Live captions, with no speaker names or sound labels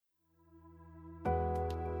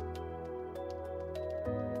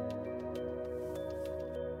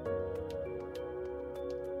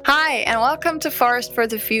Hi, and welcome to Forest for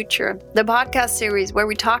the Future, the podcast series where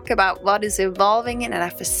we talk about what is evolving in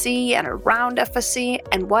an FSC and around FSC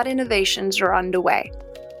and what innovations are underway.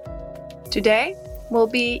 Today will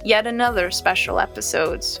be yet another special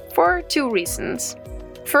episode for two reasons.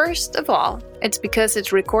 First of all, it's because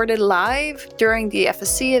it's recorded live during the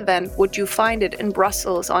FSC event Would You Find It in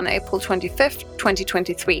Brussels on April 25th,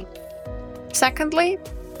 2023. Secondly,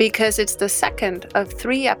 because it's the second of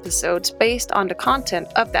 3 episodes based on the content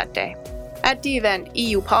of that day. At the event,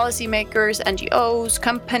 EU policymakers, NGOs,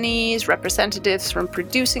 companies, representatives from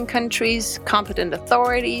producing countries, competent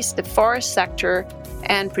authorities, the forest sector,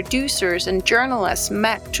 and producers and journalists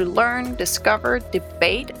met to learn, discover,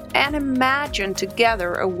 debate, and imagine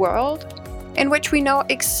together a world in which we know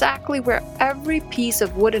exactly where every piece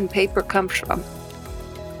of wood and paper comes from.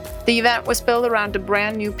 The event was built around a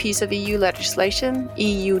brand new piece of EU legislation,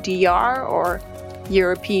 EUDR, or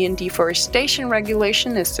European Deforestation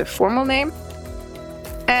Regulation is the formal name.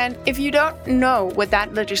 And if you don't know what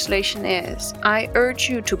that legislation is, I urge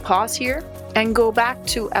you to pause here and go back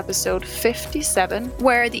to episode 57,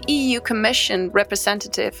 where the EU Commission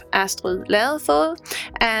representative Astrid Ladefoged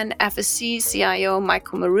and FSC CIO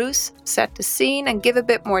Michael Maroos set the scene and give a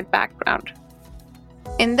bit more background.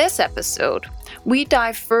 In this episode, we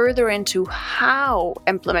dive further into how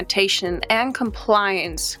implementation and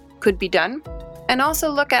compliance could be done, and also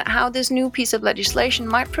look at how this new piece of legislation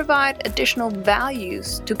might provide additional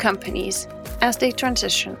values to companies as they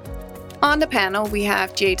transition. On the panel, we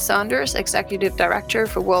have Jade Saunders, Executive Director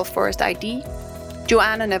for World Forest ID,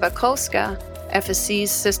 Joanna Nowakowska,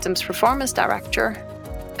 FSC's Systems Performance Director,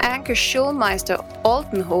 Anke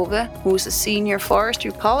Schulmeister-Oldenhove, who's a Senior Forestry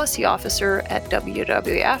Policy Officer at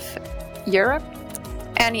WWF Europe,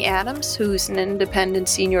 Annie Adams, who's an Independent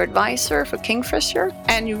Senior Advisor for Kingfisher,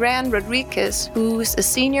 and Irene Rodríguez, who's a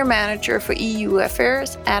Senior Manager for EU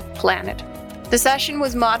Affairs at Planet. The session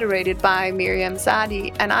was moderated by Mariam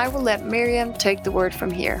Zaidi, and I will let Mariam take the word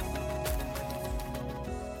from here.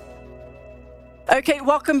 Okay,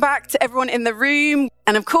 welcome back to everyone in the room.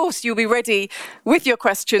 And of course, you'll be ready with your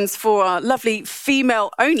questions for our lovely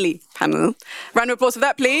female-only panel. Round of applause for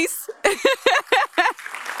that, please.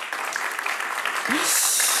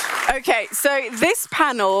 Okay, so this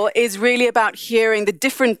panel is really about hearing the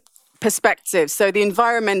different perspectives. So the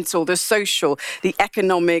environmental, the social, the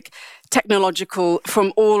economic, technological,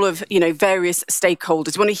 from all of, various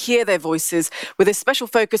stakeholders. We want to hear their voices with a special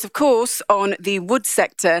focus, of course, on the wood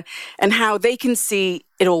sector and how they can see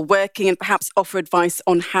it all working and perhaps offer advice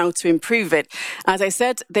on how to improve it. As I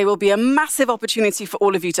said, there will be a massive opportunity for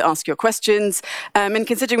all of you to ask your questions. And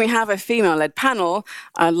considering we have a female-led panel,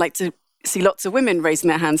 I'd like to see lots of women raising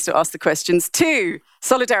their hands to ask the questions too.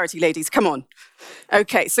 Solidarity, ladies, come on.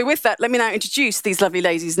 Okay, so with that, let me now introduce these lovely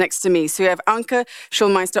ladies next to me. So we have Anke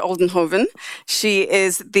Schulmeister-Oldenhove. She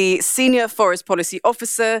is the Senior Forest Policy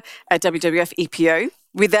Officer at WWF EPO.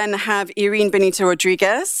 We then have Irene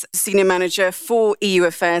Rodríguez, Senior Manager for EU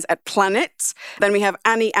Affairs at Planet. Then we have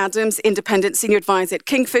Annie Adams, Independent Senior Advisor at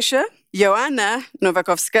Kingfisher. Joanna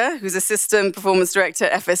Nowakowska, who's Assistant Performance Director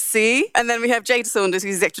at FSC. And then we have Jade Saunders,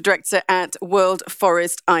 who's Executive Director at World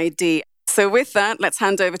Forest ID. So with that, let's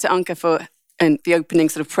hand over to Anke for the opening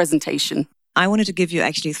sort of presentation. I wanted to give you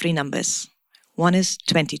actually 3 numbers. One is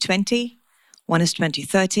 2020, one is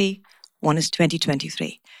 2030, one is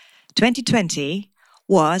 2023. 2020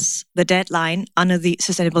 was the deadline under the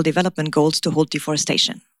Sustainable Development Goals to halt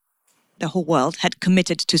deforestation. The whole world had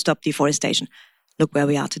committed to stop deforestation. Look where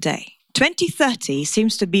we are today. 2030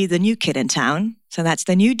 seems to be the new kid in town. So that's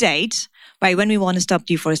the new date by when we want to stop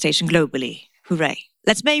deforestation globally. Hooray.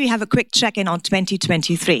 Let's maybe have a quick check-in on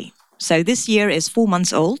 2023. So this year is 4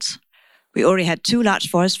 months old. We already had 2 large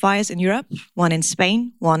forest fires in Europe, one in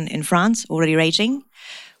Spain, one in France, already raging.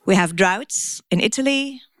 We have droughts in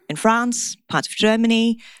Italy, in France, parts of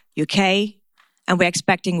Germany, UK, and we're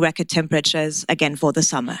expecting record temperatures again for the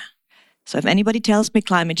summer. So if anybody tells me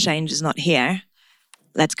climate change is not here,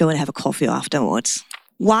 let's go and have a coffee afterwards.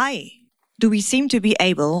 Why do we seem to be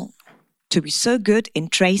able to be so good in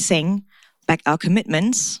tracing back our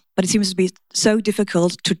commitments, but it seems to be so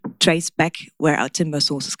difficult to trace back where our timber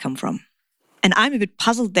sources come from? And I'm a bit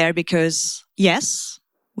puzzled there because, yes,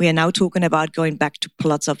 we are now talking about going back to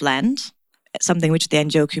plots of land, something which the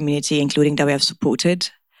NGO community, including WWF, supported.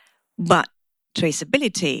 But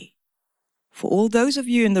traceability, for all those of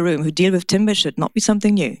you in the room who deal with timber, should not be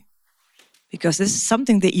something new. Because this is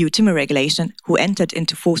something the EU timber regulation, who entered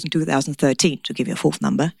into force in 2013, to give you a 4th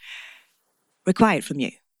number, required from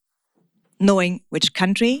you. Knowing which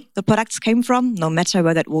country the products came from, no matter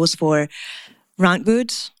whether it was for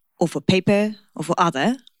roundwood or for paper or for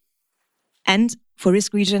other, and for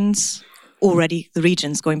risk regions, already the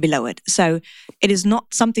regions going below it. So it is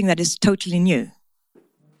not something that is totally new.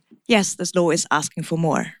 Yes, this law is asking for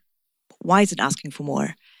more. Why is it asking for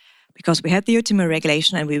more? Because we had the EUDR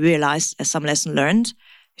regulation and we realized, as some lesson learned,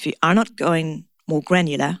 if you are not going more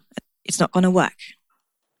granular, it's not going to work.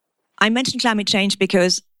 I mentioned climate change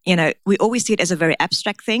because, we always see it as a very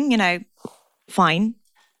abstract thing, fine.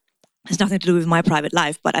 It's nothing to do with my private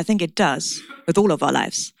life, but I think it does with all of our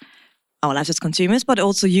lives as consumers, but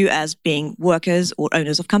also you as being workers or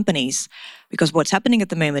owners of companies. Because what's happening at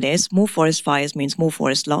the moment is more forest fires means more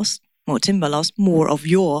forest lost, more timber lost, more of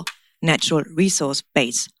your natural resource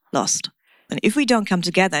base lost. And if we don't come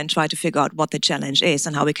together and try to figure out what the challenge is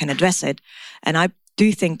and how we can address it, and I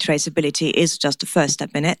do think traceability is just the first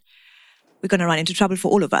step in it, we're going to run into trouble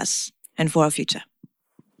for all of us and for our future.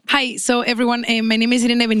 Hi, so everyone, my name is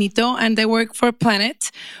Irene Benito and I work for Planet,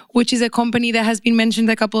 which is a company that has been mentioned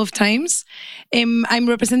a couple of times. I'm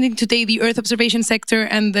representing today the Earth observation sector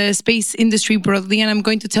and the space industry broadly, and I'm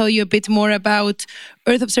going to tell you a bit more about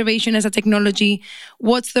Earth observation as a technology,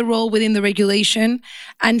 what's the role within the regulation,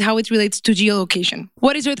 and how it relates to geolocation.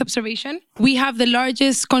 What is Earth observation? We have the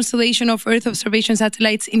largest constellation of Earth observation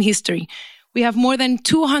satellites in history. We have more than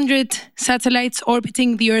 200 satellites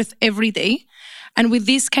orbiting the Earth every day. And with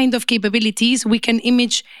these kind of capabilities, we can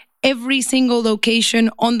image every single location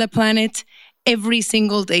on the planet every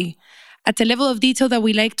single day at a level of detail that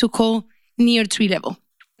we like to call near tree level.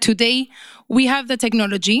 Today, we have the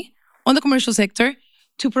technology on the commercial sector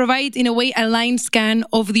to provide, in a way, a line scan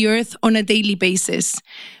of the Earth on a daily basis.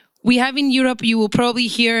 We have in Europe, you will probably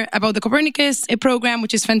hear about the Copernicus, a program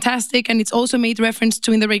which is fantastic, and it's also made reference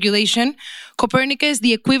to in the regulation. Copernicus,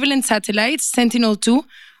 the equivalent satellites, Sentinel-2,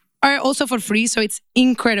 are also for free, so it's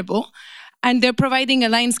incredible. And they're providing a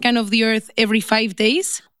line scan of the Earth every 5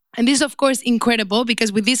 days. And this is, of course, incredible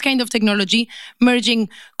because with this kind of technology, merging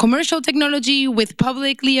commercial technology with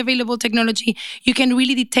publicly available technology, you can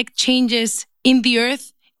really detect changes in the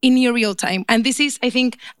Earth in near real time. And this is, I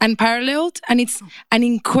think, unparalleled, and it's an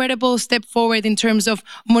incredible step forward in terms of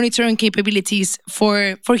monitoring capabilities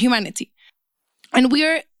for humanity. And we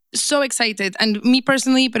are so excited, and me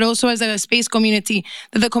personally, but also as a space community,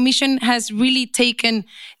 that the Commission has really taken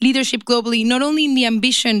leadership globally, not only in the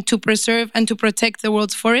ambition to preserve and to protect the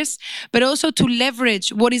world's forests, but also to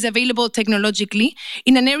leverage what is available technologically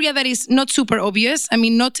in an area that is not super obvious. I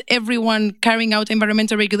mean, not everyone carrying out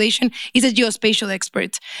environmental regulation is a geospatial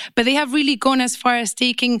expert, but they have really gone as far as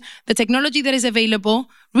taking the technology that is available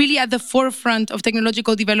really at the forefront of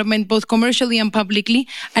technological development, both commercially and publicly,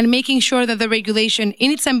 and making sure that the regulation in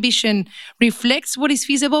its ambition reflects what is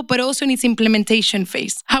feasible, but also in its implementation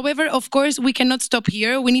phase. However, of course, we cannot stop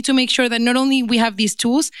here. We need to make sure that not only we have these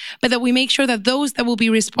tools, but that we make sure that those that will be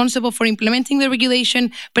responsible for implementing the regulation,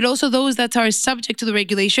 but also those that are subject to the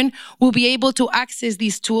regulation, will be able to access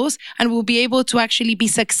these tools and will be able to actually be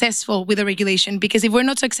successful with the regulation. Because if we're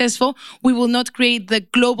not successful, we will not create the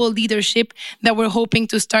global leadership that we're hoping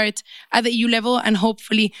to start at the EU level and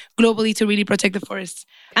hopefully globally to really protect the forests.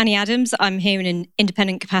 Annie Adams, I'm here in an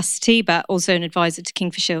independent capacity, but also an advisor to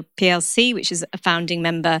Kingfisher PLC, which is a founding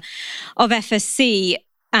member of FSC,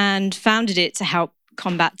 and founded it to help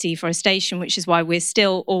combat deforestation, which is why we're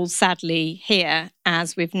still all sadly here,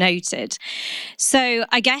 as we've noted. So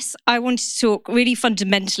I guess I wanted to talk really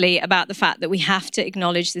fundamentally about the fact that we have to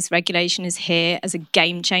acknowledge this regulation is here as a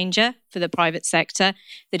game changer for the private sector,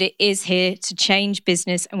 that it is here to change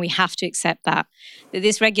business, and we have to accept that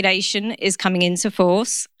this regulation is coming into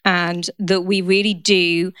force, and that we really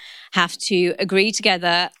do have to agree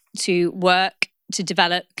together to work to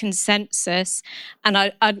develop consensus. And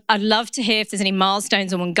I'd love to hear if there's any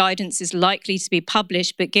milestones on when guidance is likely to be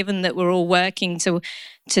published, but given that we're all working to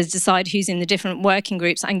decide who's in the different working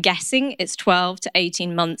groups, I'm guessing it's 12 to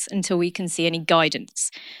 18 months until we can see any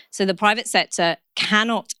guidance. So the private sector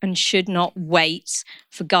cannot and should not wait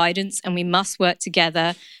for guidance, and we must work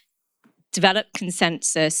together, develop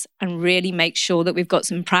consensus, and really make sure that we've got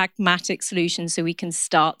some pragmatic solutions so we can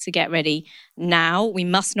start to get ready now. We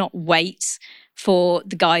must not wait for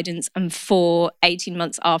the guidance and for 18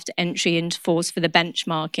 months after entry into force for the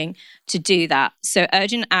benchmarking to do that. So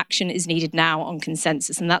urgent action is needed now on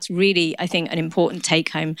consensus. And that's really, I think, an important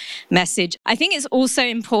take-home message. I think it's also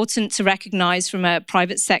important to recognise from a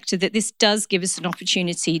private sector that this does give us an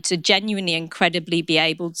opportunity to genuinely and credibly be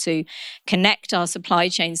able to connect our supply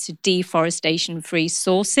chains to deforestation-free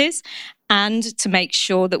sources and to make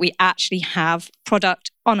sure that we actually have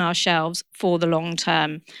product on our shelves for the long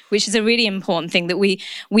term, which is a really important thing that we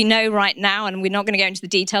know right now, and we're not going to go into the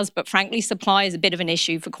details, but frankly, supply is a bit of an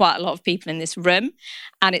issue for quite a lot of people in this room,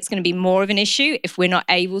 and it's going to be more of an issue if we're not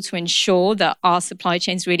able to ensure that our supply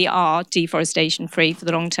chains really are deforestation free for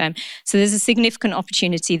the long term. So there's a significant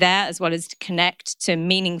opportunity there, as well as to connect to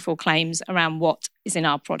meaningful claims around what is in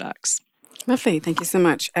our products. Lovely, thank you so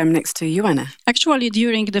much. Next to Joanna. Actually,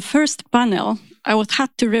 during the first panel, I had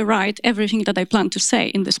to rewrite everything that I planned to say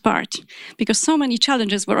in this part, because so many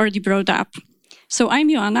challenges were already brought up. So I'm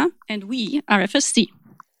Joanna, and we are FSC.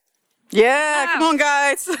 Yeah, come on,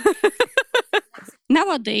 guys.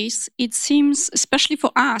 Nowadays, it seems, especially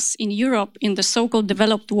for us in Europe, in the so-called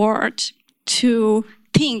developed world, to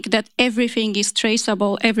think that everything is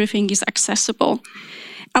traceable, everything is accessible.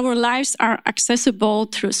 Our lives are accessible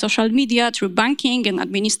through social media, through banking and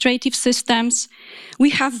administrative systems. We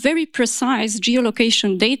have very precise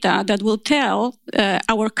geolocation data that will tell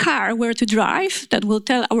our car where to drive, that will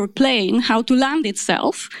tell our plane how to land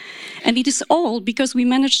itself. And it is all because we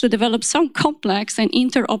managed to develop some complex and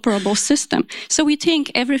interoperable system. So we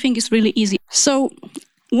think everything is really easy. So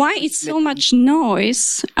why is so much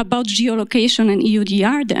noise about geolocation and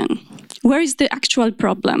EUDR then? Where is the actual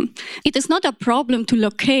problem? It is not a problem to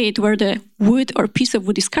locate where the wood or piece of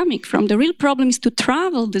wood is coming from. The real problem is to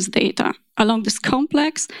travel this data along this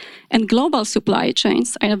complex and global supply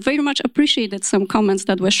chains. I have very much appreciated some comments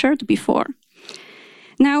that were shared before.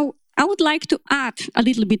 Now, I would like to add a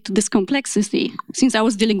little bit to this complexity, since I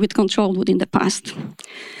was dealing with controlled wood in the past.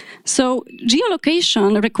 So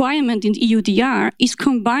geolocation requirement in EUDR is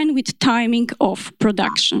combined with timing of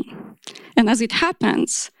production. And as it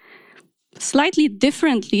happens, slightly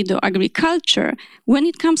differently to agriculture, when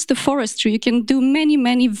it comes to forestry, you can do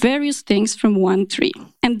many various things from one tree.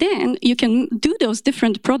 And then you can do those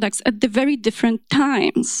different products at the very different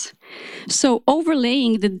times. So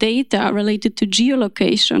overlaying the data related to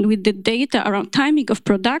geolocation with the data around timing of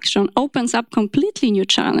production opens up completely new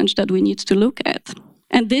challenge that we need to look at.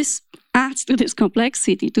 And this adds to this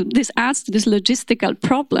complexity, this adds to this logistical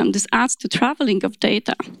problem, this adds to traveling of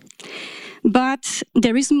data. But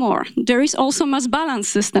there is more. There is also mass balance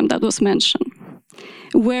system that was mentioned,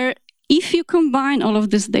 where if you combine all of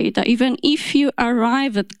this data, even if you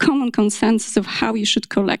arrive at common consensus of how you should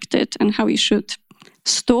collect it and how you should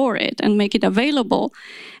store it and make it available,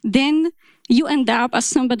 then you end up, as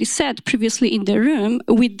somebody said previously in the room,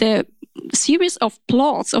 with the series of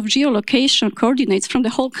plots of geolocation coordinates from the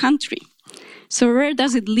whole country. So where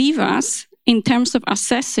does it leave us in terms of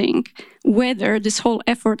assessing whether this whole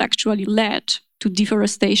effort actually led to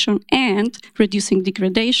deforestation and reducing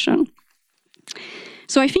degradation?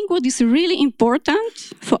 So I think what is really important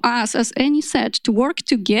for us, as Annie said, to work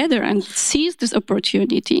together and seize this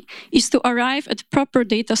opportunity is to arrive at proper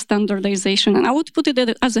data standardization. And I would put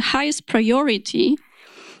it as the highest priority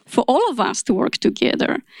for all of us to work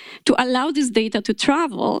together, to allow this data to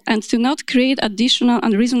travel and to not create additional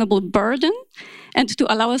unreasonable burden, and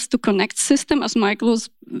to allow us to connect system, as Michael was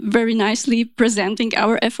very nicely presenting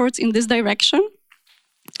our efforts in this direction,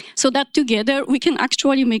 so that together we can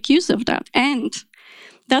actually make use of that. And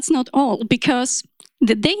that's not all, because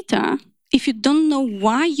the data, if you don't know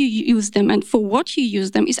why you use them and for what you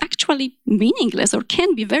use them, is actually meaningless or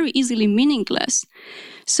can be very easily meaningless.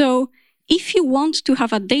 So if you want to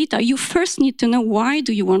have a data, you first need to know why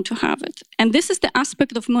do you want to have it. And this is the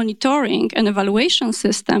aspect of monitoring and evaluation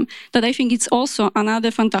system that I think it's also another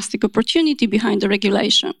fantastic opportunity behind the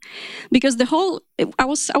regulation. Because I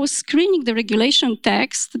was screening the regulation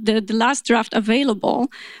text, the last draft available,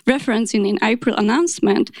 referencing in April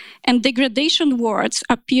announcement, and degradation words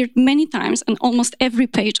appeared many times on almost every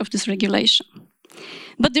page of this regulation.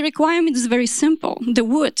 But the requirement is very simple. The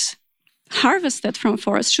wood harvested from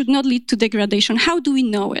forests should not lead to degradation. How do we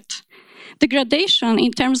know it? Degradation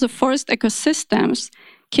in terms of forest ecosystems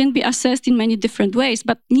can be assessed in many different ways,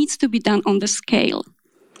 but needs to be done on the scale.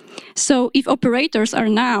 So if operators are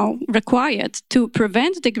now required to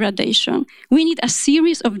prevent degradation, we need a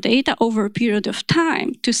series of data over a period of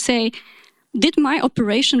time to say, did my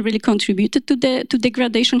operation really contribute to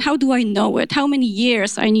degradation? How do I know it? How many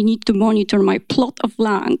years I need to monitor my plot of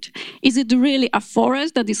land? Is it really a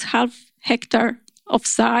forest that is half hectare of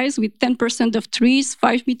size with 10% of trees,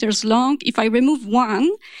 5 meters long? If I remove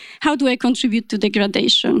one, how do I contribute to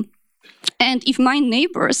degradation? And if my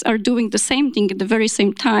neighbors are doing the same thing at the very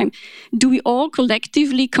same time, do we all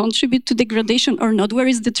collectively contribute to degradation or not? Where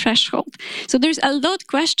is the threshold? So there's a lot of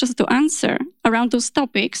questions to answer around those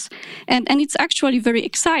topics, and it's actually very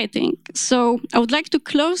exciting. So I would like to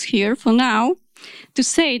close here for now to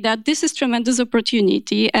say that this is tremendous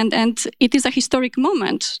opportunity and it is a historic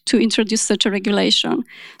moment to introduce such a regulation.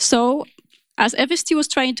 So, as FST was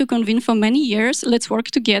trying to convene for many years, let's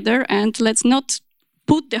work together and let's not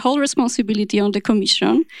put the whole responsibility on the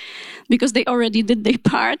Commission, because they already did their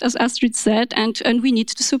part, as Astrid said, and we need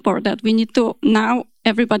to support that. We need to now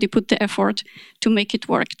everybody put the effort to make it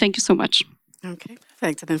work. Thank you so much. Okay,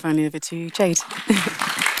 perfect. And then finally over to Jade.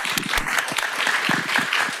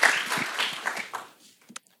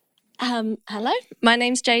 Hello, my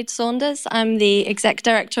name's Jade Saunders. I'm the Exec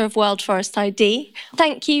Director of World Forest ID.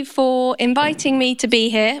 Thank you for inviting me to be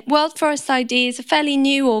here. World Forest ID is a fairly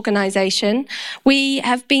new organisation. We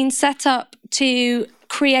have been set up to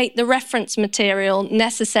create the reference material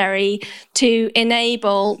necessary to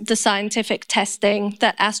enable the scientific testing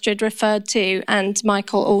that Astrid referred to, and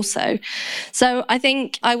Michael also. So I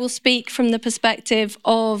think I will speak from the perspective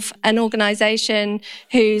of an organisation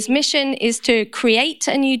whose mission is to create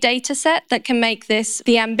a new data set that can make this,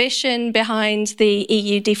 the ambition behind the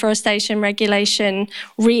EU deforestation regulation,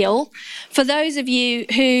 real. For those of you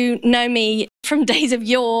who know me from days of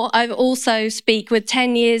yore, I also speak with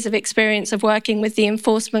 10 years of experience of working with the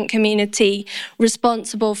enforcement community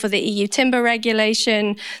responsible for the EU timber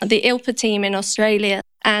regulation, the ILPA team in Australia,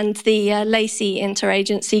 and the Lacey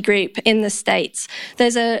Interagency Group in the States.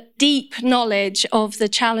 There's a deep knowledge of the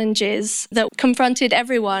challenges that confronted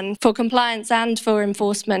everyone for compliance and for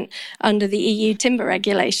enforcement under the EU timber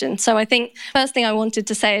regulation. So I think first thing I wanted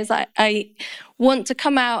to say is I want to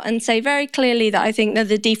come out and say very clearly that I think that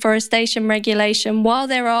the deforestation regulation, while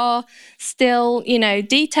there are still,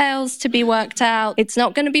 details to be worked out, it's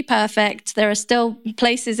not going to be perfect. There are still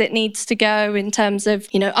places it needs to go in terms of,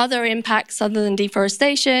 other impacts other than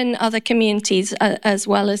deforestation, other communities, as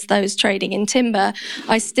well as those trading in timber.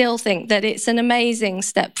 I still think that it's an amazing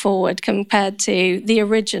step forward compared to the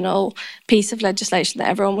original piece of legislation that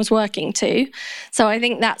everyone was working to. So I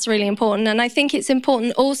think that's really important. And I think it's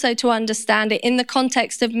important also to understand it in the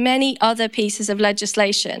context of many other pieces of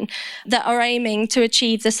legislation that are aiming to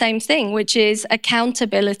achieve the same thing, which is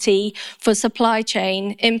accountability for supply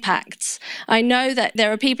chain impacts. I know that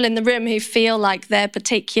there are people in the room who feel like their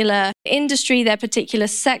particular industry, their particular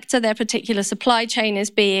sector, their particular supply chain is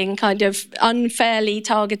being kind of unfairly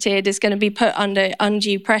targeted, is going to be put under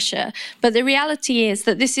undue pressure. But the reality is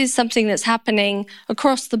that this is something that's happening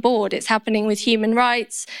across the board. It's happening with human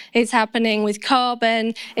rights, it's happening with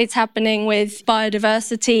carbon, it's happening with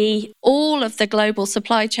biodiversity, all of the global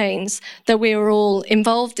supply chains that we are all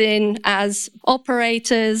involved in as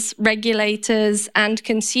operators, regulators, and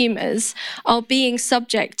consumers are being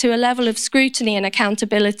subject to a level of scrutiny and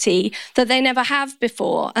accountability that they never have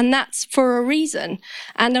before. And that's for a reason.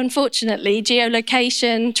 And unfortunately,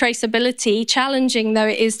 geolocation, traceability, challenging though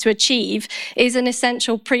it is to achieve, is an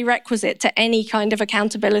essential prerequisite to any kind of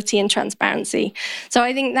accountability and transparency. So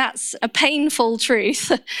I think that's a painful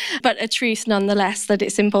truth, but a truth nonetheless that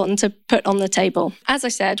it's important to put on the table. As I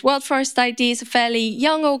said, World Forest ID is a fairly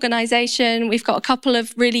young organisation. We've got a couple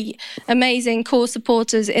of really amazing core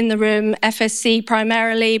supporters in the room, FSC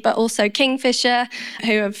primarily, but also Kingfisher,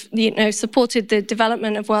 who have supported the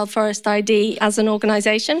development of World Forest ID as an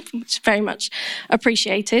organisation, which is very much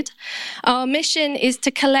appreciated. Our mission is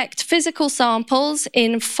to collect physical samples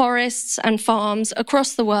in forests and farms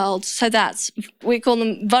across the world. So we call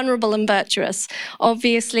them vulnerable and virtuous.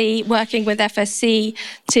 Obviously, working with FSC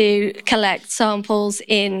to collect samples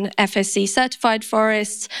in FSC certified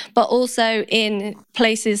forests, but also in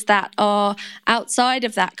places that are outside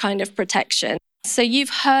of that kind of protection. So you've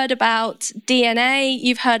heard about DNA,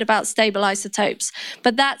 you've heard about stable isotopes,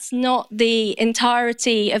 but that's not the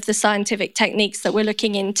entirety of the scientific techniques that we're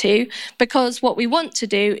looking into, because what we want to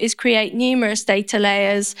do is create numerous data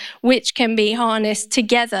layers which can be harnessed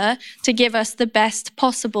together to give us the best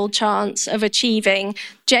possible chance of achieving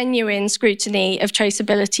genuine scrutiny of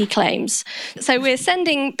traceability claims. So we're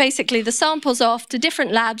sending basically the samples off to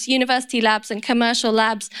different labs, university labs and commercial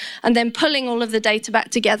labs, and then pulling all of the data back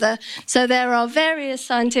together. So there are various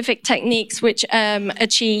scientific techniques which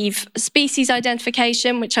achieve species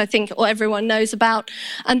identification, which I think everyone knows about.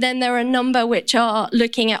 And then there are a number which are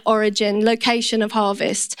looking at origin, location of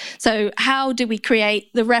harvest. So how do we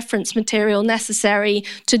create the reference material necessary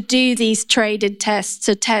to do these traded tests,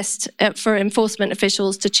 to test for enforcement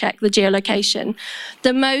officials to check the geolocation?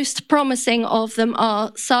 The most promising of them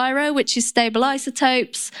are CSIRO, which is stable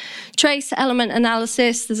isotopes, trace element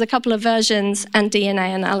analysis, there's a couple of versions, and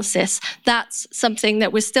DNA analysis. That's something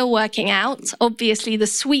that we're still working out. Obviously, the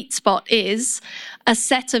sweet spot is a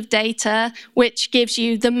set of data which gives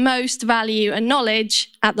you the most value and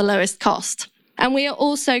knowledge at the lowest cost. And we are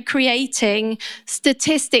also creating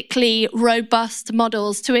statistically robust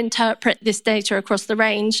models to interpret this data across the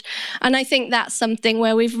range. And I think that's something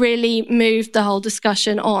where we've really moved the whole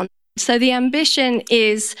discussion on. So the ambition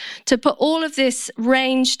is to put all of this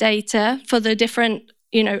range data for the different,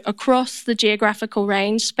 across the geographical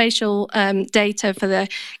range, spatial data for the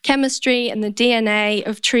chemistry and the DNA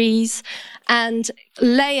of trees, and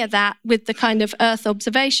layer that with the kind of Earth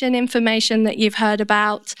observation information that you've heard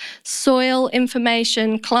about, soil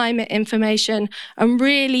information, climate information, and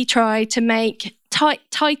really try to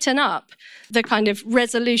tighten up the kind of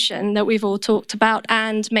resolution that we've all talked about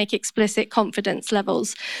and make explicit confidence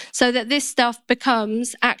levels so that this stuff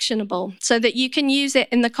becomes actionable, so that you can use it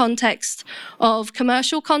in the context of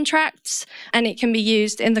commercial contracts and it can be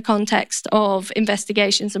used in the context of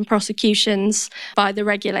investigations and prosecutions by the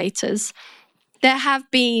regulators. There have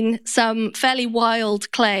been some fairly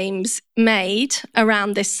wild claims made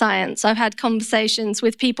around this science. I've had conversations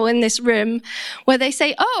with people in this room where they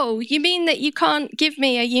say, oh, you mean that you can't give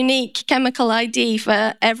me a unique chemical ID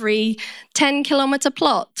for every 10-kilometre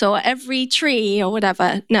plot or every tree or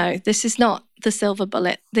whatever? No, this is not the silver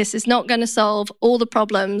bullet. This is not going to solve all the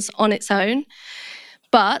problems on its own,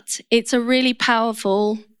 but it's a really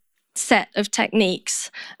powerful set of techniques.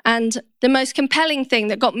 And the most compelling thing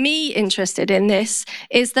that got me interested in this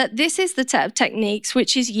is that this is the set of techniques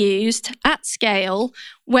which is used at scale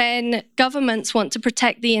when governments want to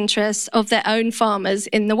protect the interests of their own farmers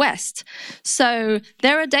in the West. So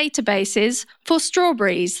there are databases for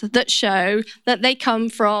strawberries that show that they come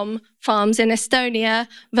from farms in Estonia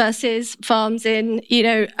versus farms in,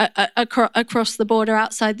 across the border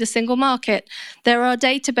outside the single market. There are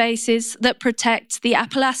databases that protect the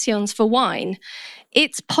appellations for wine.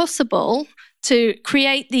 It's possible to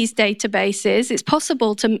create these databases. It's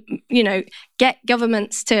possible to, get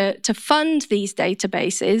governments to fund these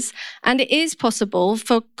databases, and it is possible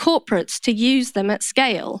for corporates to use them at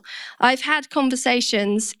scale. I've had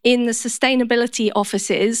conversations in the sustainability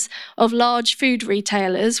offices of large food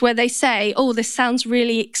retailers where they say, oh, this sounds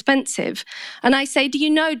really expensive. And I say, do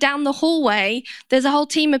you know, down the hallway, there's a whole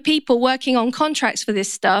team of people working on contracts for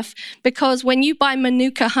this stuff, because when you buy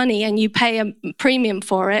Manuka honey and you pay a premium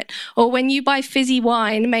for it, or when you buy fizzy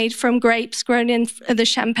wine made from grapes grown in the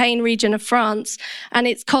Champagne region of France, and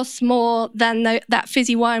it costs more than that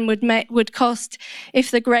fizzy wine would cost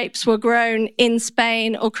if the grapes were grown in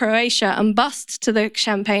Spain or Croatia and bussed to the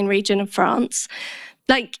Champagne region of France.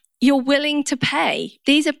 You're willing to pay.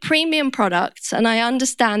 These are premium products, and I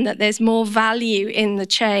understand that there's more value in the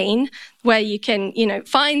chain where you can,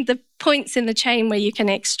 find the points in the chain where you can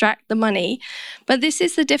extract the money. But this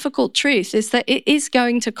is the difficult truth, is that it is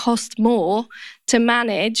going to cost more to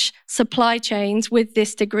manage supply chains with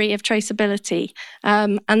this degree of traceability.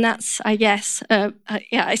 And that's, I guess,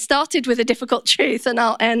 I started with a difficult truth and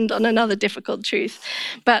I'll end on another difficult truth.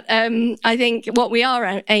 But I think what we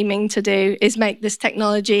are aiming to do is make this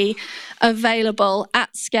technology available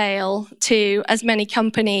at scale to as many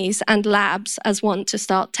companies and labs as want to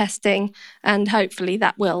start testing. And hopefully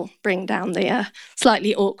that will bring down the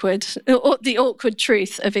slightly awkward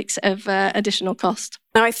truth of additional cost.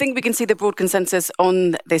 Now, I think we can see the broad consensus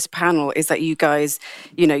on this panel is that you guys,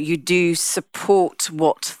 you do support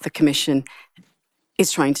what the Commission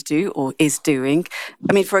is trying to do or is doing.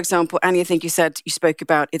 I mean, for example, Annie, I think you spoke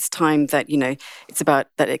about it's time that, it's about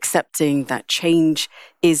that accepting that change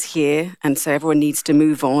is here. And so everyone needs to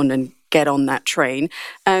move on and get on that train.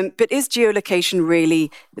 But is geolocation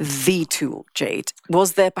really the tool, Jade?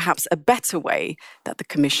 Was there perhaps a better way that the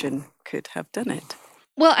Commission could have done it?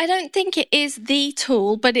 Well, I don't think it is the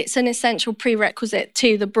tool, but it's an essential prerequisite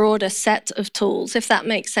to the broader set of tools, if that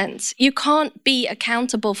makes sense. You can't be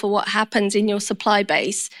accountable for what happens in your supply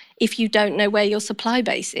base if you don't know where your supply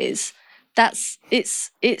base is.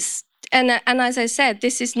 And as I said,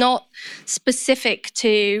 this is not specific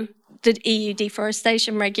to the EU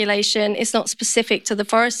deforestation regulation. It's not specific to the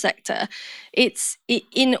forest sector. It's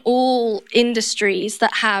in all industries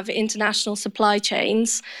that have international supply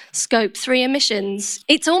chains, Scope 3 emissions.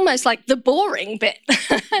 It's almost like the boring bit.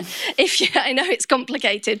 I know it's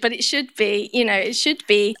complicated, but it should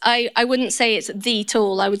be, I wouldn't say it's the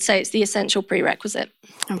tool. I would say it's the essential prerequisite.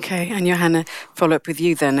 Okay, and Joanna, follow up with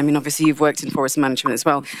you then. I mean, obviously you've worked in forest management as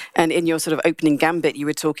well. And in your sort of opening gambit, you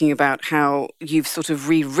were talking about how you've sort of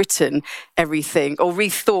rewritten everything or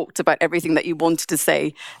rethought about everything that you wanted to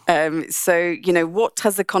say. So, what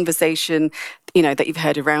has the conversation, that you've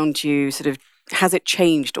heard around you sort of, has it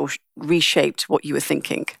changed or reshaped what you were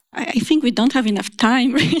thinking? I think we don't have enough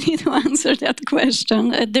time really to answer that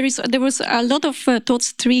question. There was a lot of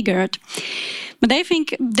thoughts triggered, but I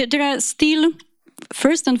think that there are still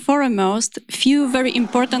first and foremost, few very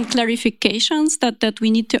important clarifications that we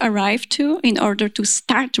need to arrive to in order to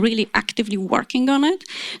start really actively working on it.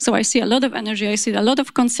 So I see a lot of energy, I see a lot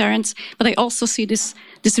of concerns, but I also see this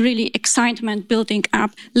really excitement building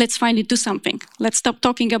up. Let's finally do something. Let's stop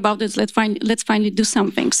talking about it. Let's finally do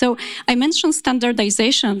something. So I mentioned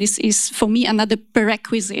standardization. This is, for me, another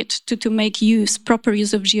prerequisite to make proper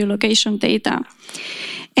use of geolocation data.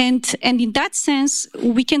 And in that sense,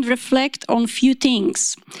 we can reflect on few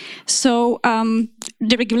things. So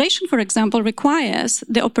the regulation, for example, requires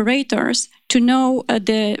the operators to know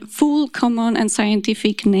the full common and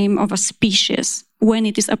scientific name of a species when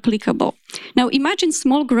it is applicable. Now, imagine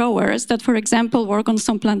small growers that, for example, work on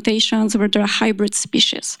some plantations where there are hybrid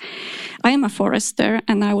species. I am a forester,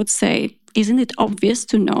 and I would say, isn't it obvious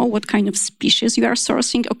to know what kind of species you are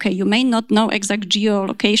sourcing? Okay, you may not know exact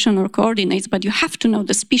geolocation or coordinates, but you have to know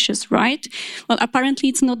the species, right? Well, apparently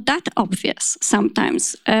it's not that obvious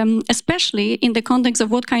sometimes, especially in the context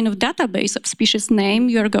of what kind of database of species name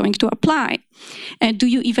you are going to apply. Do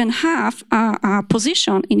you even have a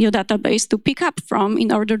position in your database to pick up from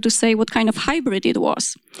in order to say what kind of hybrid it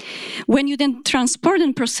was? When you then transport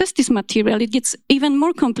and process this material, it gets even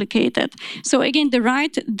more complicated. So again, the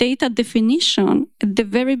right data definition at the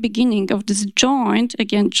very beginning of this joint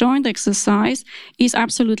exercise is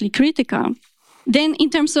absolutely critical. Then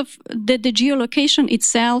in terms of the geolocation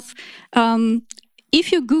itself, if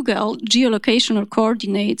you Google geolocation or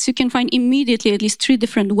coordinates, you can find immediately at least 3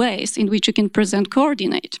 different ways in which you can present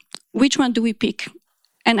coordinate. Which one do we pick?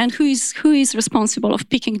 And who is responsible of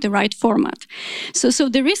picking the right format? So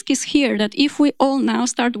the risk is here that if we all now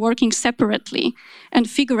start working separately and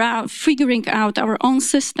figuring out our own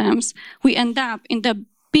systems, we end up in the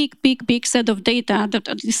big set of data that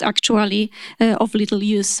is actually of little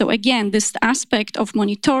use. So again, this aspect of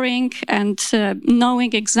monitoring and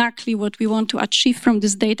knowing exactly what we want to achieve from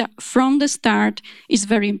this data from the start is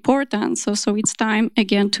very important. So it's time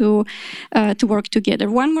again to work together.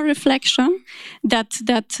 One more reflection that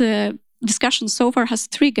discussion so far has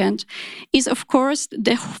triggered is, of course,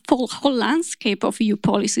 the whole landscape of EU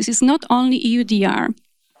policies is not only EUDR.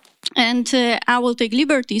 And I will take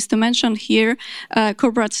liberties to mention here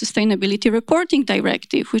Corporate Sustainability Reporting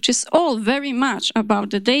Directive, which is all very much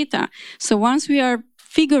about the data. So once we are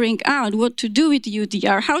figuring out what to do with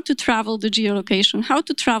EUDR, how to travel the geolocation, how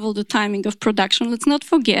to travel the timing of production, let's not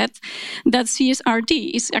forget that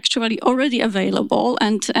CSRD is actually already available,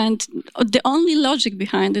 and the only logic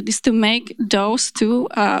behind it is to make those 2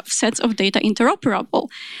 sets of data interoperable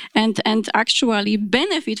and actually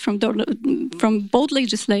benefit from both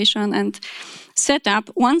legislation and set up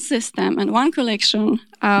one system and one collection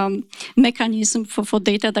mechanism for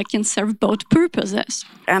data that can serve both purposes.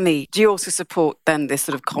 Annie, do you also support then this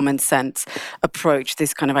sort of common sense approach,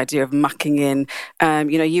 this kind of idea of mucking in?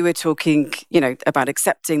 You were talking, about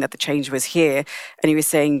accepting that the change was here, and you were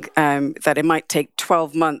saying that it might take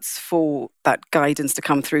 12 months for that guidance to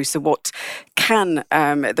come through. So what can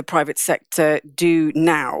the private sector do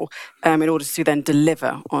now in order to then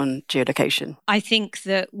deliver on geolocation? I think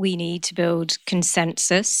that we need to build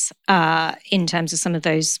consensus in terms of some of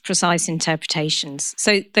those precise interpretations.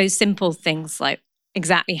 So those simple things like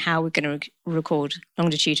exactly how we're going to record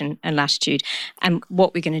longitude and latitude, and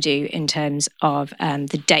what we're going to do in terms of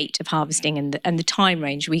the date of harvesting and the time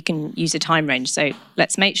range. We can use a time range. So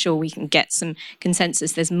let's make sure we can get some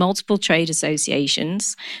consensus. There's multiple trade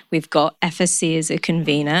associations. We've got FSC as a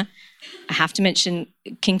convener. I have to mention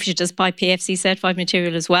Kingfisher does buy PFC certified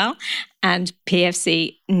material as well, and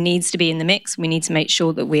PFC needs to be in the mix. We need to make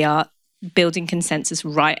sure that we are building consensus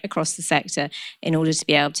right across the sector in order to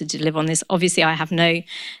be able to deliver on this. Obviously, I have no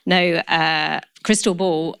crystal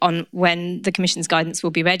ball on when the Commission's guidance will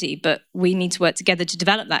be ready, but we need to work together to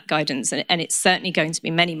develop that guidance, and it's certainly going to be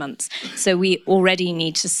many months. So we already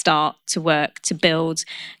need to start to work to build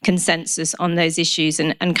consensus on those issues.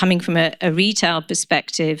 And coming from a retail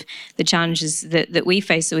perspective, the challenges that we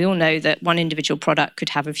face, so we all know that one individual product could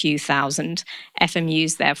have a few thousand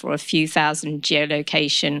FMUs, therefore a few thousand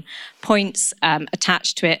geolocation points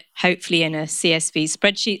attached to it, hopefully in a CSV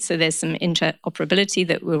spreadsheet. So there's some interoperability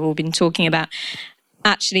that we've all been talking about.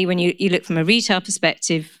 Actually, when you look from a retail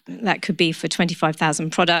perspective, that could be for 25,000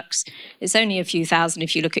 products. It's only a few thousand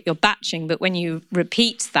if you look at your batching, but when you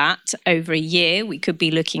repeat that over a year, we could be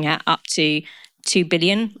looking at up to 2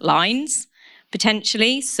 billion lines,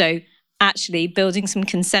 potentially. So actually building some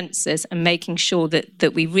consensus and making sure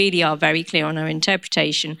that we really are very clear on our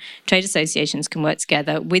interpretation. Trade associations can work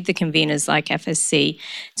together with the conveners like FSC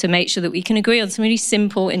to make sure that we can agree on some really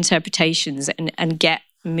simple interpretations and get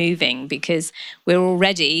moving, because we're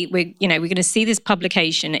going to see this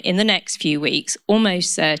publication in the next few weeks,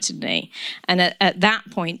 almost certainly. And at that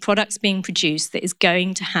point, products being produced that is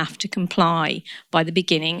going to have to comply by the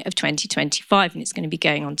beginning of 2025, and it's going to be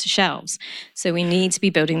going onto shelves. So we need to be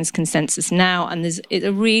building this consensus now, and there's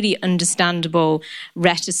a really understandable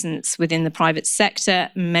reticence within the private sector.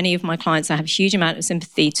 Many of my clients, I have a huge amount of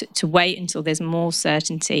sympathy to wait until there's more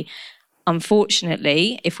certainty.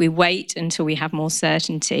 Unfortunately, if we wait until we have more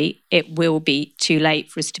certainty, it will be too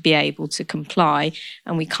late for us to be able to comply,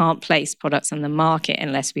 and we can't place products on the market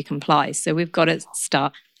unless we comply. So we've got to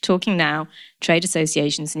start talking now. Trade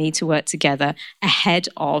associations need to work together ahead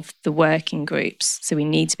of the working groups. So we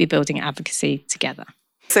need to be building advocacy together.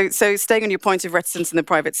 So staying on your point of reticence in the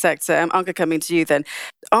private sector, Anke, coming to you then.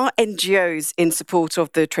 Are NGOs in support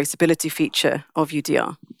of the traceability feature of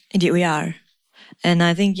EUDR? Indeed, we are. And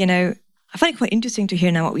I think, I find it quite interesting to hear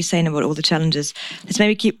now what we're saying about all the challenges. Let's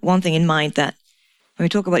maybe keep one thing in mind, that when we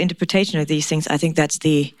talk about interpretation of these things, I think that's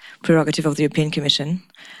the prerogative of the European Commission.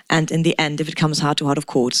 And in the end, if it comes heart to heart of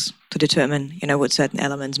courts to determine, what certain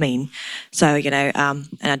elements mean. So, and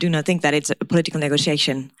I do not think that it's a political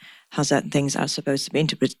negotiation how certain things are supposed to be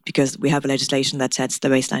interpreted, because we have a legislation that sets the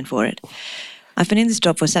baseline for it. I've been in this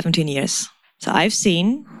job for 17 years. So I've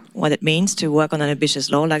seen what it means to work on an ambitious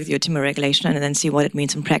law like the EUDR regulation, and then see what it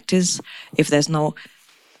means in practice if there's no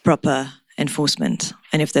proper enforcement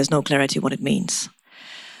and if there's no clarity what it means.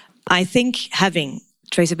 I think having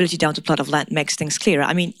traceability down to plot of land makes things clearer.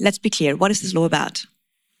 I mean, let's be clear. What is this law about?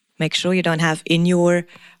 Make sure you don't have in your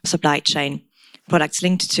supply chain products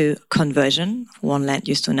linked to conversion from one land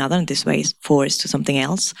use to another, in this way forest to something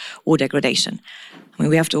else, or degradation. I mean,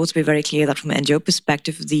 we have to also be very clear that from an NGO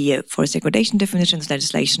perspective, the forest degradation definitions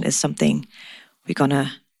legislation is something we're going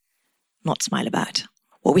to not smile about.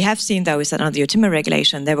 What we have seen, though, is that under the EUDR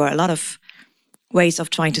regulation, there were a lot of ways of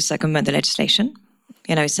trying to circumvent the legislation.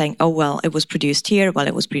 Saying, oh, well, it was produced here, well,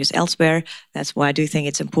 it was produced elsewhere. That's why I do think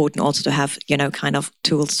it's important also to have, kind of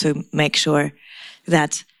tools to make sure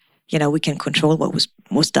that we can control what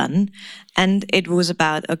was done. And it was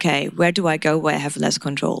about, okay, where do I go where I have less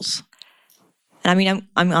controls? And I mean,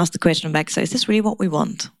 I'm asked the question back, so is this really what we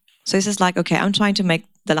want? So is this like, okay, I'm trying to make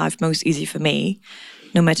the life most easy for me,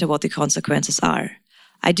 no matter what the consequences are.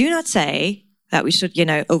 I do not say that we should,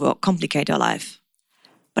 overcomplicate our life.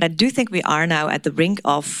 But I do think we are now at the brink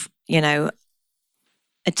of, a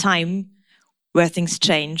time where things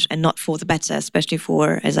change, and not for the better, especially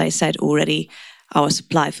for, as I said already, our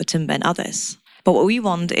supply for timber and others. But what we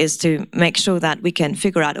want is to make sure that we can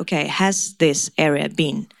figure out, okay, has this area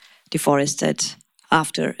been deforested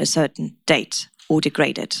after a certain date or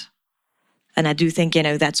degraded? And I do think,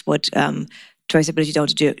 that's what traceability down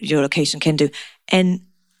to geo-location can do. And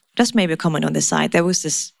just maybe a comment on this side, there was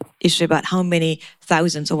this issue about how many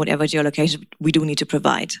thousands or whatever geolocation we do need to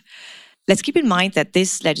provide. Let's keep in mind that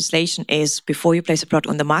this legislation is before you place a product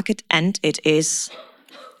on the market, and it is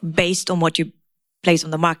based on what you place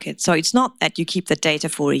on the market. So it's not that you keep the data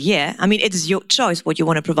for a year. I mean, it is your choice what you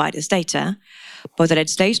want to provide as data, but the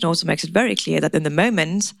legislation also makes it very clear that in the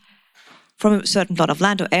moment, from a certain plot of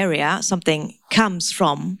land or area, something comes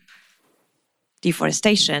from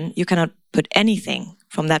deforestation, you cannot put anything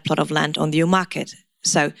from that plot of land on the EU market.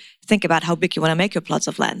 So think about how big you want to make your plots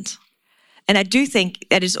of land. And I do think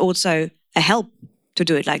that is also a help to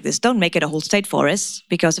do it like this. Don't make it a whole state forest,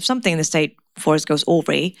 because if something in the state forest goes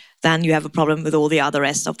awry, then you have a problem with all the other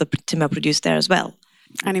rest of the timber produced there as well.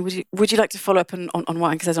 Annie, would you like to follow up on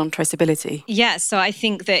what Anke says on traceability? Yeah, so I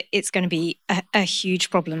think that it's going to be a huge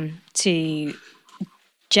problem to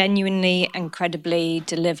genuinely and credibly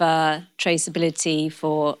deliver traceability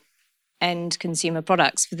for end consumer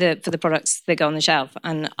products, for the products that go on the shelf.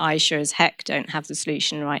 And I sure as heck don't have the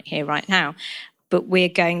solution right here, right now. But we're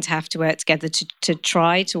going to have to work together to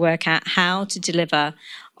try to work out how to deliver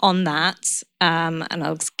on that. And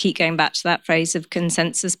I'll keep going back to that phrase of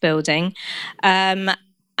consensus building.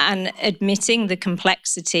 And admitting the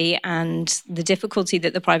complexity and the difficulty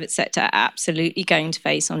that the private sector are absolutely going to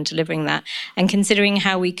face on delivering that, and considering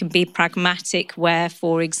how we can be pragmatic where,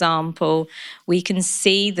 for example, we can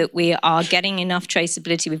see that we are getting enough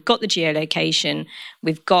traceability. We've got the geolocation,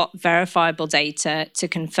 we've got verifiable data to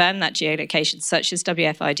confirm that geolocation, such as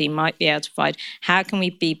WFID might be able to provide. How can we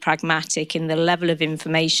be pragmatic in the level of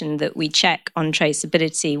information that we check on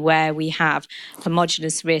traceability where we have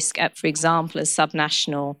homogeneous risk at, for example, a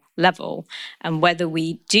subnational level, and whether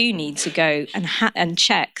we do need to go and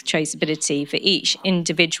check traceability for each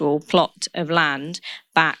individual plot of land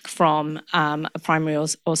back from a primary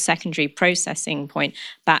or secondary processing point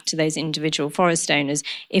back to those individual forest owners.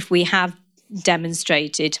 If we have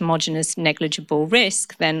demonstrated homogeneous negligible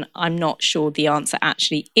risk, then I'm not sure the answer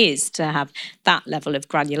actually is to have that level of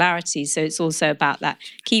granularity. So it's also about that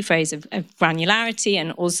key phrase of granularity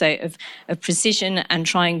and also of precision, and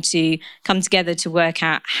trying to come together to work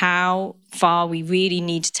out how far we really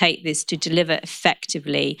need to take this to deliver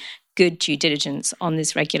effectively good due diligence on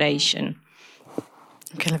this regulation.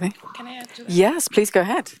 Okay, Livy. Can I add to that? Yes, please go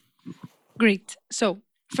ahead. Great. So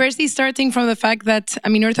firstly, starting from the fact that,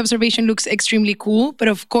 Earth observation looks extremely cool, but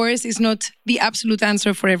of course it's not the absolute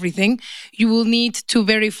answer for everything. You will need to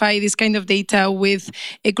verify this kind of data with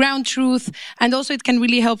a ground truth. And also it can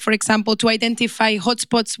really help, for example, to identify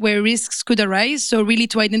hotspots where risks could arise. So really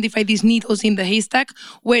to identify these needles in the haystack,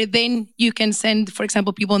 where then you can send, for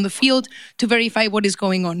example, people in the field to verify what is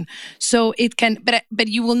going on. So it can, but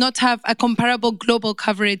you will not have a comparable global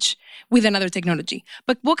coverage with another technology.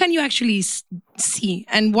 But what can you actually see?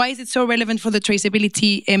 And why is it so relevant for the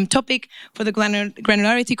traceability topic, for the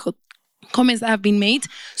granularity comments that have been made?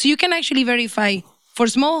 So you can actually verify for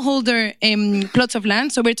smallholder plots of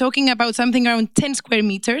land. So we're talking about something around 10 square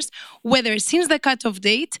meters, whether since the cutoff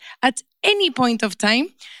date, at any point of time,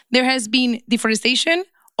 there has been deforestation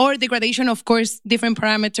or degradation, of course, different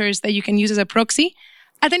parameters that you can use as a proxy,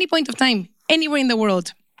 at any point of time, anywhere in the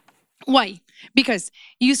world. Why? Because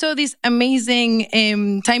you saw this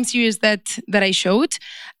amazing time series that I showed,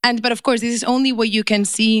 but of course this is only what you can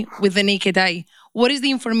see with the naked eye. What is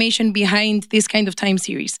the information behind this kind of time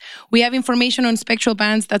series? We have information on spectral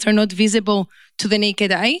bands that are not visible to the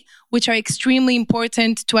naked eye, which are extremely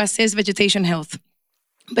important to assess vegetation health.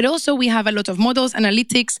 But also we have a lot of models,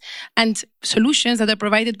 analytics, and solutions that are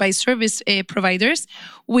provided by service providers,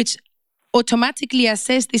 which automatically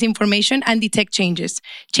assess this information and detect changes.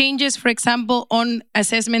 Changes, for example, on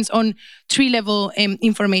assessments on tree level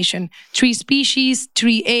information, tree species,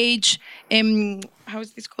 tree age, how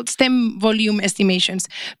is this called? Stem volume estimations,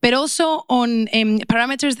 but also on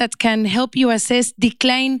parameters that can help you assess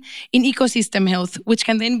decline in ecosystem health, which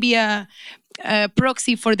can then be a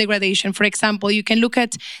proxy for degradation. For example, you can look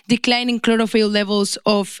at declining chlorophyll levels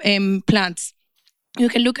of plants. You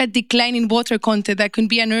can look at decline in water content. That can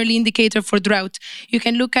be an early indicator for drought. You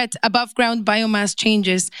can look at above ground biomass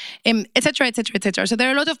changes, etc., etc., etc. So there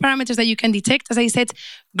are a lot of parameters that you can detect, as I said,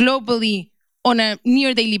 globally on a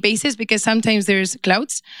near daily basis, because sometimes there's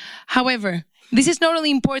clouds. However, this is not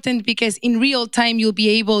only important because in real time you'll be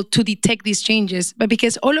able to detect these changes, but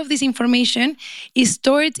because all of this information is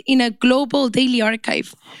stored in a global daily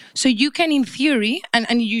archive. So you can, in theory,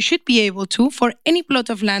 and you should be able to, for any plot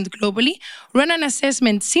of land globally, run an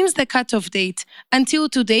assessment since the cutoff date until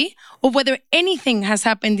today of whether anything has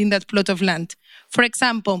happened in that plot of land. For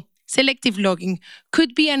example, selective logging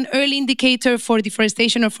could be an early indicator for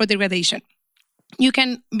deforestation or for degradation. You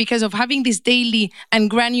can, because of having this daily and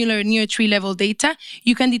granular near tree level data,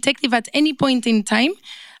 you can detect if at any point in time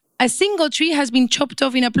a single tree has been chopped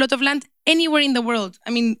off in a plot of land anywhere in the world. I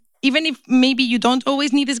mean, even if maybe you don't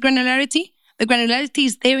always need this granularity, the granularity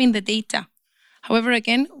is there in the data. However,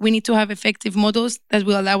 again, we need to have effective models that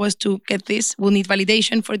will allow us to get this. We'll need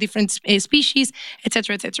validation for different species,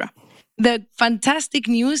 etc., etc. The fantastic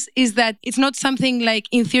news is that it's not something like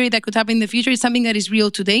in theory that could happen in the future. It's something that is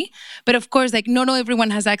real today. But of course, like not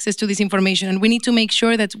everyone has access to this information. And we need to make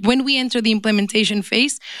sure that when we enter the implementation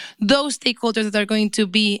phase, those stakeholders that are going to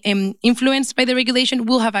be influenced by the regulation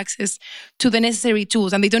will have access to the necessary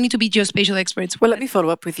tools. And they don't need to be geospatial experts. Well, let me follow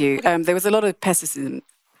up with you. There was a lot of pessimism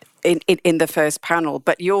in the first panel,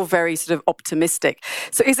 but you're very sort of optimistic.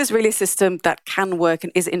 So is this really a system that can work,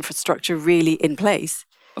 and is infrastructure really in place?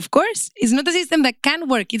 Of course, it's not a system that can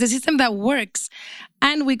work. It's a system that works.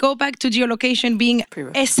 And we go back to geolocation being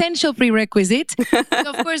essential prerequisite. So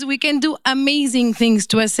of course, we can do amazing things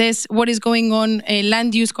to assess what is going on,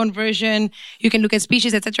 land use conversion. You can look at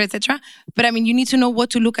species, etc., etc. But I mean, you need to know what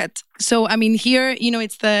to look at. So I mean, here,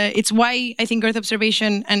 it's why I think Earth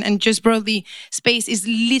observation and just broadly space is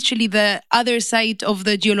literally the other side of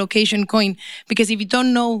the geolocation coin. Because if you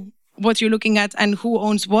don't know what you're looking at and who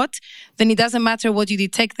owns what, then it doesn't matter what you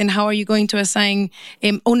detect, then how are you going to assign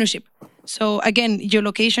ownership? So again,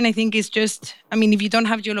 geolocation, I think, is just, I mean, if you don't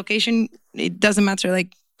have geolocation, it doesn't matter,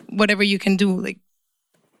 like, whatever you can do, like,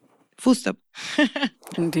 full stop.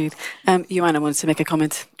 Indeed. Joanna wants to make a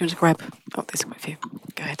comment. Do you want to grab this with you?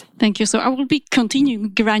 Go ahead. Thank you. So I will be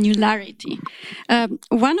continuing granularity.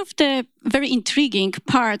 One of the very intriguing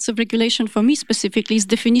parts of regulation for me specifically is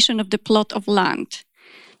definition of the plot of land,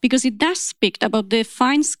 because it does speak about the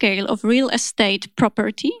fine scale of real estate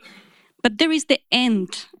property, but there is the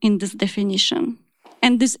end in this definition.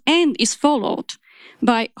 And this end is followed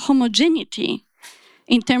by homogeneity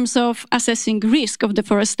in terms of assessing risk of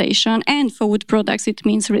deforestation, and for wood products, it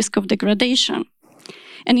means risk of degradation.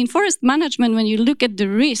 And in forest management, when you look at the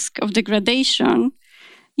risk of degradation,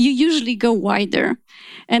 you usually go wider.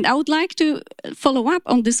 And I would like to follow up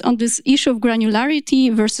on this issue of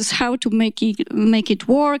granularity versus how to make it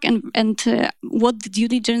work, and what the due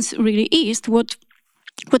diligence really is.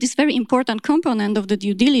 What is very important component of the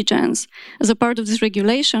due diligence as a part of this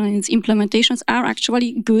regulation and its implementations are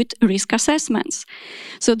actually good risk assessments.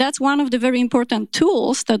 So that's one of the very important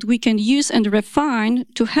tools that we can use and refine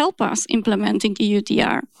to help us implementing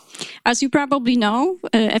EUDR. As you probably know,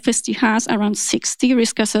 FST has around 60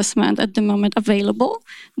 risk assessments at the moment available.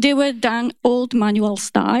 They were done old manual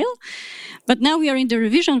style. But now we are in the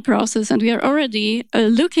revision process, and we are already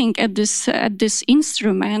looking at this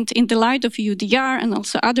instrument in the light of EUDR and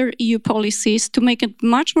also other EU policies to make it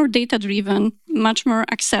much more data-driven, much more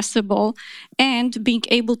accessible, and being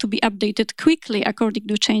able to be updated quickly according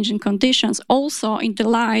to changing conditions. Also, in the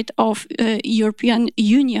light of European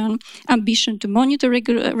Union ambition to monitor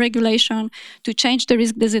regulation, to change the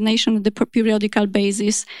risk designation on the periodical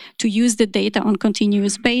basis, to use the data on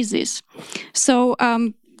continuous basis. So.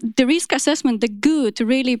 The risk assessment, the good,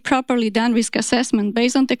 really properly done risk assessment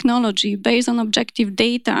based on technology, based on objective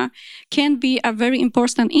data, can be a very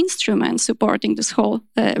important instrument supporting this whole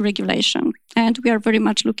regulation. And we are very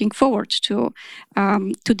much looking forward to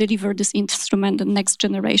deliver this instrument, the next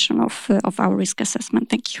generation of our risk assessment.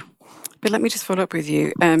 Thank you. But let me just follow up with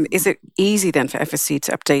you. Is it easy then for FSC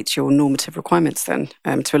to update your normative requirements then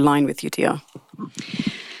to align with EUDR?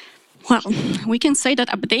 Well, we can say that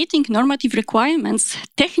updating normative requirements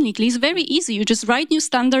technically is very easy. You just write new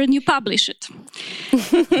standard and you publish it.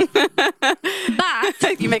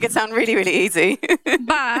 But you make it sound really, really easy.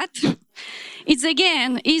 But it's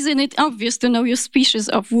again, isn't it obvious to know your species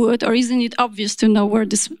of wood, or isn't it obvious to know where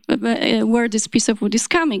this piece of wood is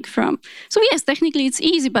coming from? So yes, technically it's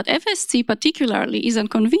easy, but FSC particularly is a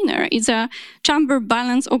convener. It's a chamber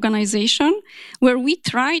balance organization where we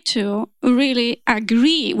try to really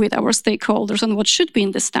agree with our stakeholders on what should be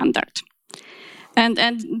in the standard. And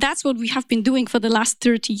that's what we have been doing for the last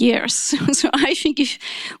 30 years. So I think if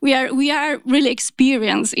we are really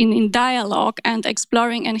experienced in dialogue and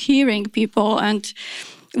exploring and hearing people, and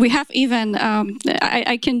we have even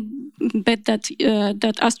I can bet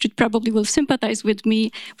that Astrid probably will sympathize with me.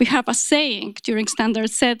 We have a saying during standard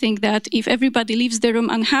setting that if everybody leaves the room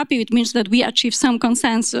unhappy, it means that we achieve some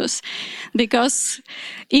consensus, because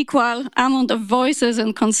equal amount of voices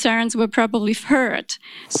and concerns were probably heard.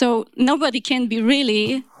 So nobody can be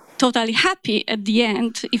really totally happy at the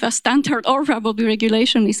end if a standard or probably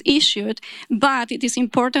regulation is issued, but it is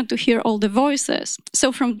important to hear all the voices.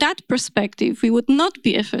 So from that perspective, we would not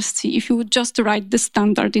be FSC if we would just write the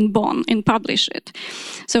standard in Bonn and publish it.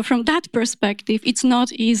 So from that perspective, it's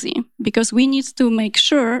not easy, because we need to make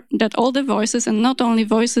sure that all the voices, and not only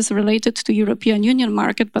voices related to European Union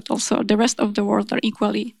market, but also the rest of the world, are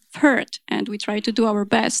equally heard. And we try to do our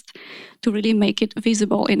best to really make it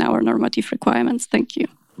visible in our normative requirements. Thank you.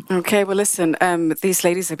 Okay, well, listen, these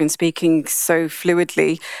ladies have been speaking so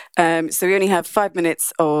fluidly. So we only have 5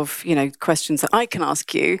 minutes of, questions that I can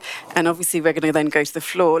ask you. And obviously, we're going to then go to the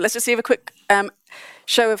floor. Let's just see a quick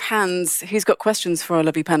show of hands. Who's got questions for our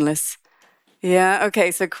lovely panelists? Yeah,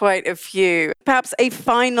 okay, so quite a few. Perhaps a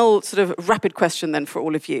final sort of rapid question then for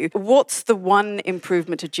all of you. What's the one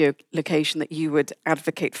improvement to geolocation that you would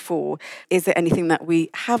advocate for? Is there anything that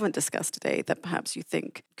we haven't discussed today that perhaps you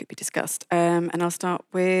think could be discussed? And I'll start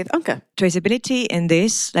with Anke. Traceability in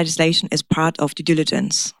this legislation is part of due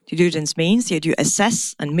diligence. Due diligence means that you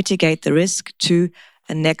assess and mitigate the risk to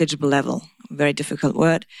a negligible level. Very difficult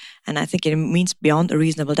word. And I think it means beyond a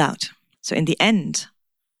reasonable doubt. So in the end,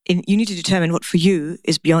 you need to determine what for you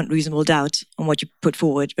is beyond reasonable doubt on what you put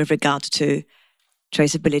forward with regard to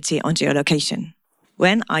traceability on geolocation.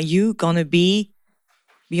 When are you going to be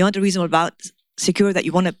beyond a reasonable doubt secure that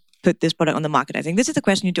you want to put this product on the market? I think this is the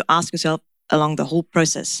question you need to ask yourself along the whole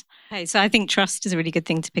process. Okay, so I think trust is a really good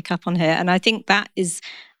thing to pick up on here. And I think that is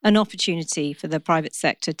an opportunity for the private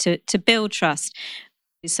sector to build trust.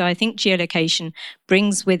 So I think geolocation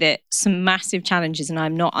brings with it some massive challenges, and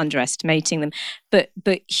I'm not underestimating them, but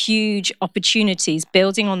huge opportunities,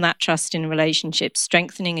 building on that trust in relationships,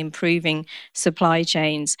 strengthening, improving supply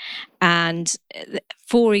chains. And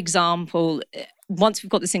for example, once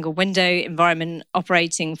we've got the single window environment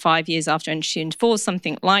operating 5 years after entry into force,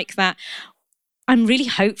 something like that, I'm really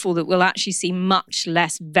hopeful that we'll actually see much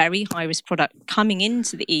less very high-risk product coming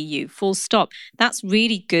into the EU, full stop. That's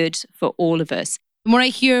really good for all of us. The more I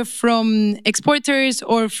hear from exporters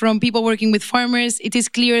or from people working with farmers, it is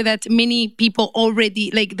clear that many people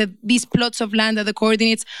already, these plots of land at the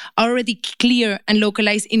coordinates are already clear and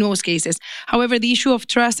localized in most cases. However, the issue of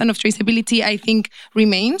trust and of traceability, I think,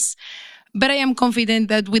 remains. But I am confident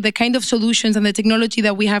that with the kind of solutions and the technology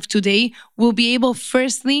that we have today, we'll be able,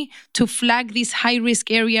 firstly, to flag these high-risk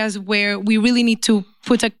areas where we really need to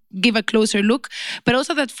give a closer look, but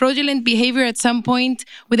also that fraudulent behavior at some point,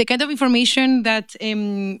 with the kind of information that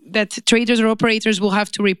traders or operators will have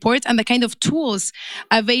to report and the kind of tools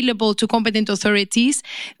available to competent authorities,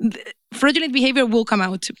 fraudulent behavior will come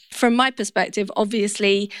out. From my perspective,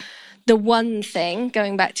 obviously, the one thing,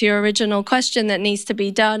 going back to your original question, that needs to be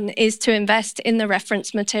done is to invest in the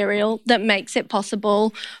reference material that makes it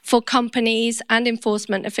possible for companies and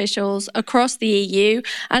enforcement officials across the EU,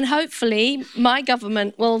 and hopefully my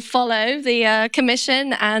government will follow the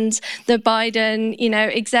Commission and the Biden,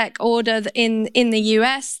 exec order in the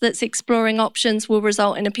US that's exploring options will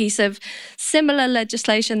result in a piece of similar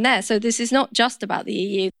legislation there. So this is not just about the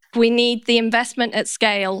EU. We need the investment at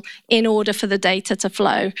scale in order for the data to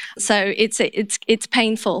flow. So it's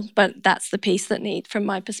painful, but that's the piece that from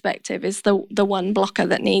my perspective, is the one blocker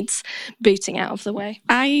that needs booting out of the way.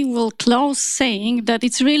 I will close saying that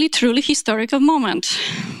it's really, truly historical moment,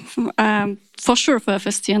 for sure for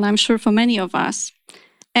FST, and I'm sure for many of us.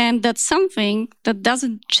 And that something that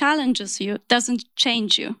doesn't challenge you doesn't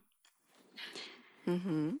change you.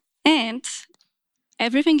 Mm-hmm. And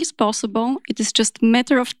everything is possible. It is just a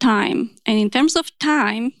matter of time. And in terms of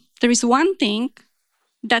time, there is one thing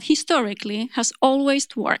that historically has always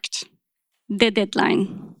worked: the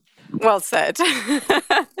deadline. Well said.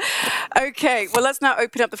 Okay, well, let's now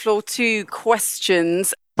open up the floor to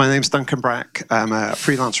questions. My name's Duncan Brack. I'm a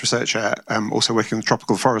freelance researcher, also working with the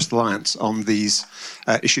Tropical Forest Alliance on these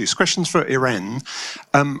issues. Questions for Irene.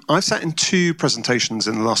 I've sat in 2 presentations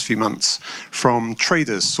in the last few months from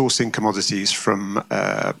traders sourcing commodities from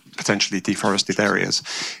potentially deforested areas,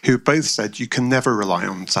 who both said you can never rely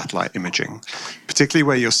on satellite imaging, particularly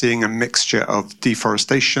where you're seeing a mixture of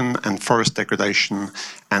deforestation and forest degradation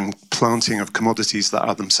and planting of commodities that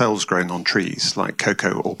are themselves grown on trees, like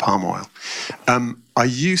cocoa or palm oil. Are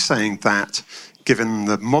you saying that, given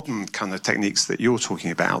the modern kind of techniques that you're talking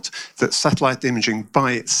about, that satellite imaging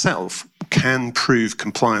by itself can prove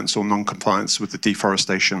compliance or non-compliance with the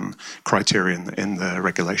deforestation criterion in the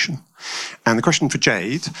regulation? And the question for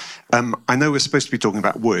Jade, I know we're supposed to be talking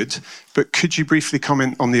about wood, but could you briefly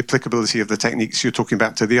comment on the applicability of the techniques you're talking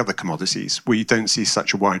about to the other commodities, where you don't see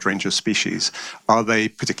such a wide range of species? Are they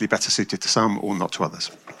particularly better suited to some or not to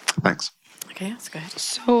others? Thanks. Okay, that's good.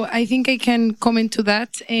 So I think I can comment to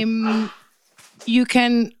that. You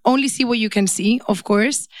can only see what you can see, of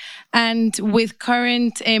course. And with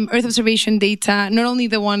current Earth observation data, not only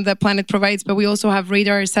the one that Planet provides, but we also have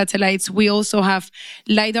radar satellites. We also have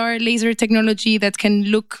LiDAR laser technology that can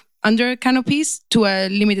look under canopies to a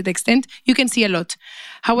limited extent. You can see a lot.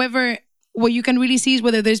 However, what you can really see is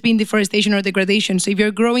whether there's been deforestation or degradation. So if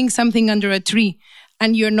you're growing something under a tree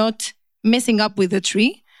and you're not messing up with the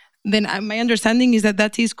tree, then my understanding is that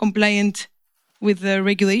that is compliant with the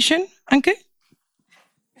regulation. Anke?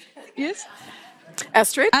 Yes?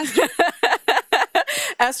 Astrid?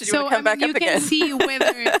 Astrid, you want to come back up again? You can see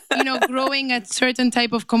whether, growing a certain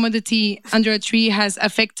type of commodity under a tree has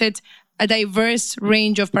affected a diverse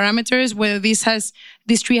range of parameters, whether this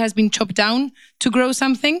tree has been chopped down to grow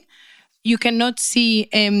something. You cannot see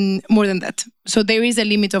more than that. So there is a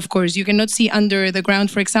limit, of course. You cannot see under the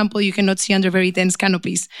ground, for example. You cannot see under very dense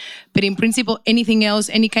canopies. But in principle, anything else,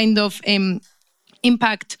 any kind of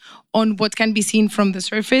impact on what can be seen from the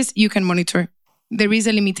surface, you can monitor. There is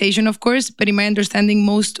a limitation, of course, but in my understanding,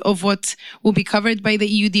 most of what will be covered by the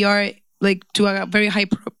EUDR, to a very high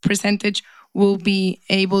percentage, will be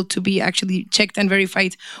able to be actually checked and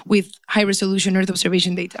verified with high-resolution Earth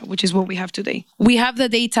observation data, which is what we have today. We have the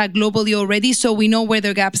data globally already, so we know where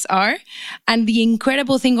the gaps are. And the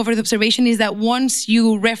incredible thing of Earth observation is that once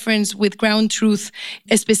you reference with ground truth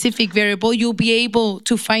a specific variable, you'll be able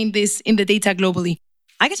to find this in the data globally.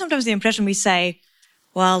 I get sometimes the impression we say,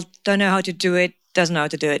 well, don't know how to do it, doesn't know how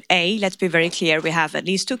to do it. Let's be very clear. We have at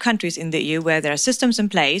least 2 countries in the EU where there are systems in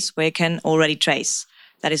place where you can already trace.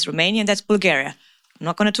 That is Romania and that's Bulgaria. I'm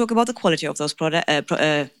not going to talk about the quality of those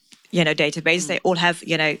databases. They all have,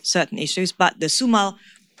 certain issues. But the SUMAL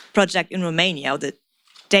project in Romania, the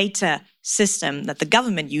data system that the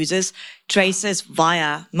government uses, traces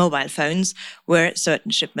via mobile phones where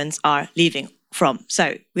certain shipments are leaving from.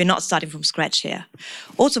 So we're not starting from scratch here.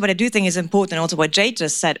 Also, what I do think is important, also what Jade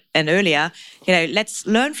just said and earlier, let's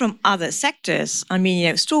learn from other sectors. I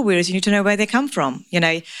mean, strawberries, you need to know where they come from.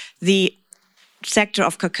 The sector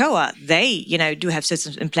of cocoa, they, do have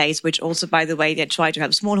systems in place, which also, by the way, they try to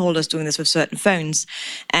have smallholders doing this with certain phones.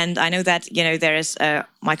 And I know that, there is,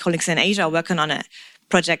 my colleagues in Asia are working on a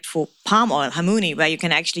project for palm oil, Hamuni, where you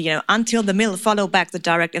can actually, until the mill, follow back the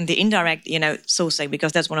direct and the indirect, sourcing,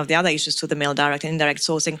 because that's one of the other issues to the mill, direct and indirect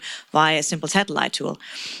sourcing via a simple satellite tool.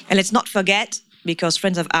 And let's not forget, because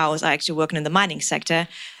friends of ours are actually working in the mining sector,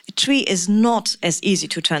 a tree is not as easy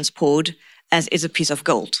to transport as is a piece of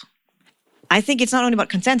gold. I think it's not only about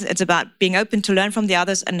consensus, it's about being open to learn from the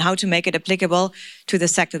others and how to make it applicable to the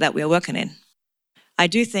sector that we are working in. I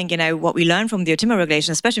do think, what we learned from the timber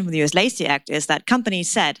regulation, especially from the US Lacey Act, is that companies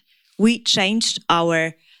said, we changed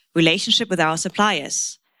our relationship with our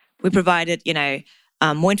suppliers. We provided,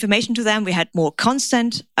 more information to them. We had more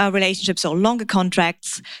constant relationships or longer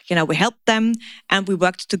contracts. We helped them and we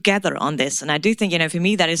worked together on this. And I do think, for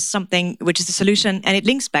me, that is something which is the solution, and it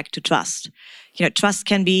links back to trust. Trust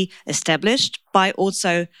can be established by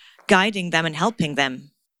also guiding them and helping them.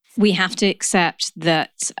 We have to accept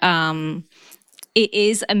that it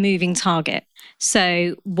is a moving target.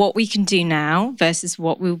 So what we can do now versus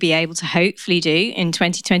what we'll be able to hopefully do in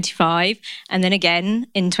 2025 and then again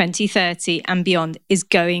in 2030 and beyond is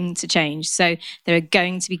going to change. So there are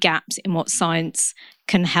going to be gaps in what science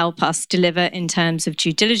can help us deliver in terms of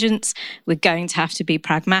due diligence. We're going to have to be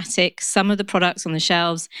pragmatic. Some of the products on the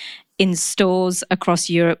shelves in stores across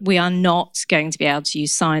Europe, we are not going to be able to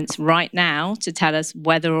use science right now to tell us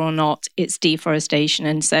whether or not it's deforestation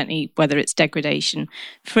and certainly whether it's degradation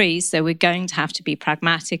free. So we're going to have to be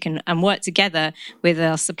pragmatic and work together with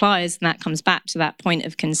our suppliers. And that comes back to that point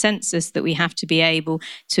of consensus, that we have to be able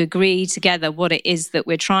to agree together what it is that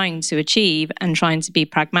we're trying to achieve and trying to be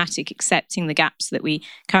pragmatic, accepting the gaps that we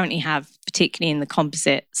currently have, particularly in the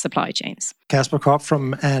composite supply chains. Kasper Kopp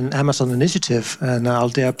from an Amazon initiative, and I'll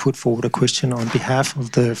dare put forward a question on behalf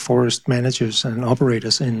of the forest managers and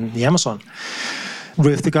operators in the Amazon.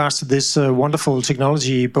 With regards to this wonderful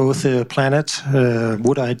technology, both Planet,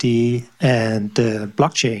 Wood ID, and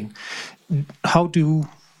blockchain, how do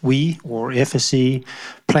we, or FSC,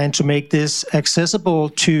 plan to make this accessible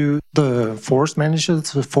to the forest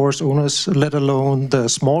managers, the forest owners, let alone the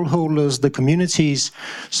smallholders, the communities,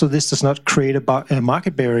 so this does not create a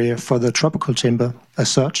market barrier for the tropical timber as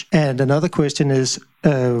such? And another question is,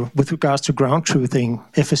 with regards to ground truthing,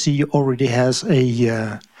 FSC already has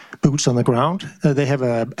a boots on the ground. They have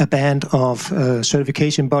a band of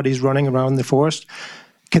certification bodies running around the forest.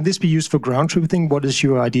 Can this be used for ground truthing? What is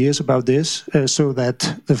your ideas about this, so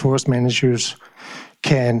that the forest managers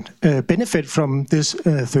can benefit from this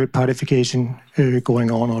third-partification going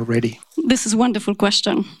on already? This is a wonderful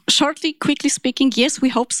question. Shortly, quickly speaking, yes, we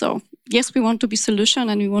hope so. Yes, we want to be solution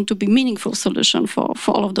and we want to be meaningful solution for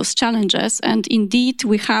all of those challenges. And indeed,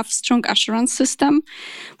 we have strong assurance system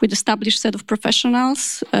with established set of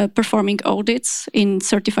professionals performing audits in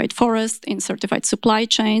certified forest, in certified supply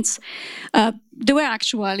chains. There were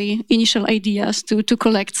actually initial ideas to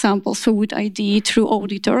collect samples for Wood ID through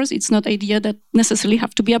auditors. It's not idea that necessarily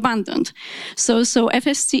have to be abandoned. So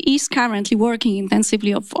FSC is currently working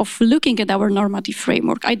intensively of looking at our normative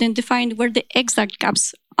framework, identifying where the exact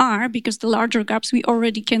gaps are, because the larger gaps we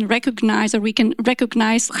already can recognize, or we can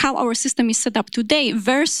recognize how our system is set up today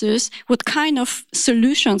versus what kind of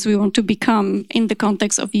solutions we want to become in the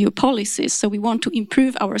context of EU policies. So we want to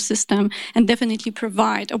improve our system and definitely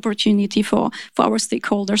provide opportunity for our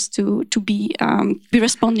stakeholders to be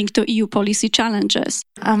responding to EU policy challenges.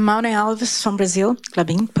 I'm Maureen Alves from Brazil,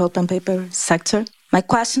 Klabin, pulp and paper sector. My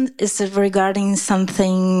question is regarding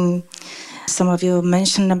something some of you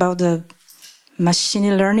mentioned about the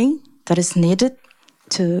machine learning that is needed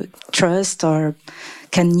to trust or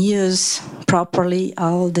can use properly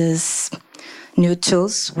all these new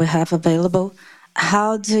tools we have available.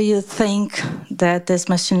 How do you think that this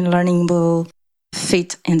machine learning will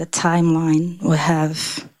fit in the timeline we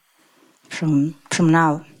have from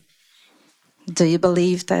now? Do you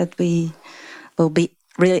believe that we will be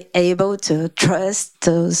really able to trust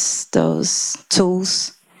those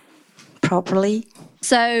tools properly?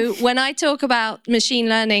 So when I talk about machine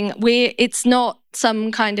learning, it's not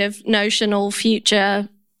some kind of notional future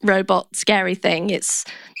robot scary thing. It's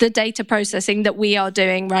the data processing that we are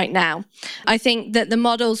doing right now. I think that the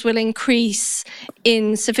models will increase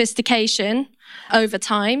in sophistication over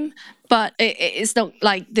time, but it's not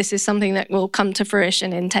like this is something that will come to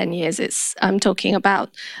fruition in 10 years. I'm talking about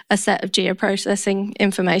a set of geoprocessing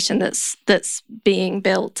information that's being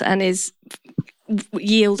built and is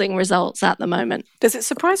yielding results at the moment. Does it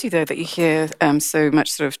surprise you, though, that you hear so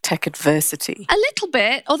much sort of tech adversity? A little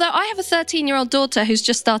bit, although I have a 13-year-old daughter who's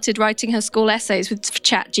just started writing her school essays with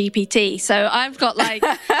ChatGPT. So I've got like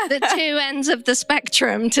the two ends of the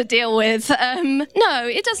spectrum to deal with. No,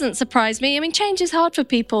 it doesn't surprise me. I mean, change is hard for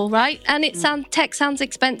people, right? And tech sounds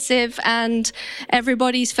expensive, and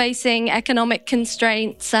everybody's facing economic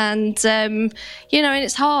constraints, and, and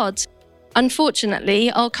it's hard. Unfortunately,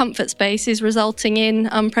 our comfort space is resulting in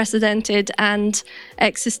unprecedented and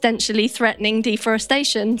existentially threatening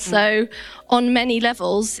deforestation. So on many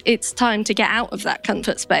levels, it's time to get out of that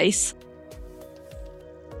comfort space.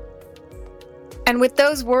 And with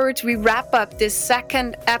those words, we wrap up this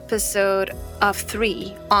second episode of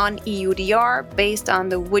 3 on EUDR based on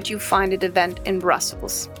the Would You Find It event in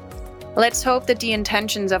Brussels. Let's hope that the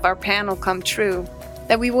intentions of our panel come true,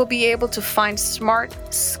 that we will be able to find smart,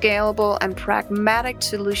 scalable, and pragmatic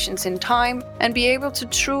solutions in time and be able to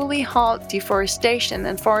truly halt deforestation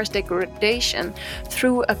and forest degradation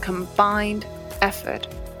through a combined effort.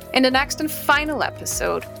 In the next and final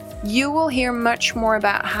episode, you will hear much more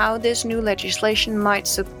about how this new legislation might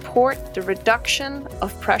support the reduction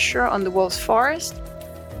of pressure on the world's forest,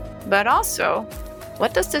 but also,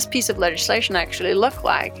 what does this piece of legislation actually look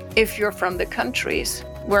like if you're from the countries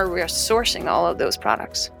where we're sourcing all of those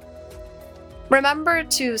products? Remember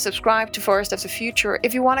to subscribe to Forest of the Future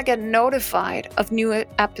if you want to get notified of new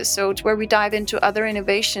episodes where we dive into other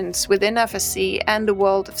innovations within FSC and the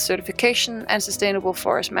world of certification and sustainable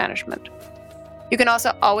forest management. You can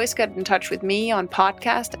also always get in touch with me on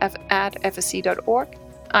podcast@fsc.org.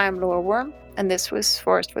 I'm Laura Worm, and this was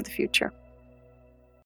Forest for the Future.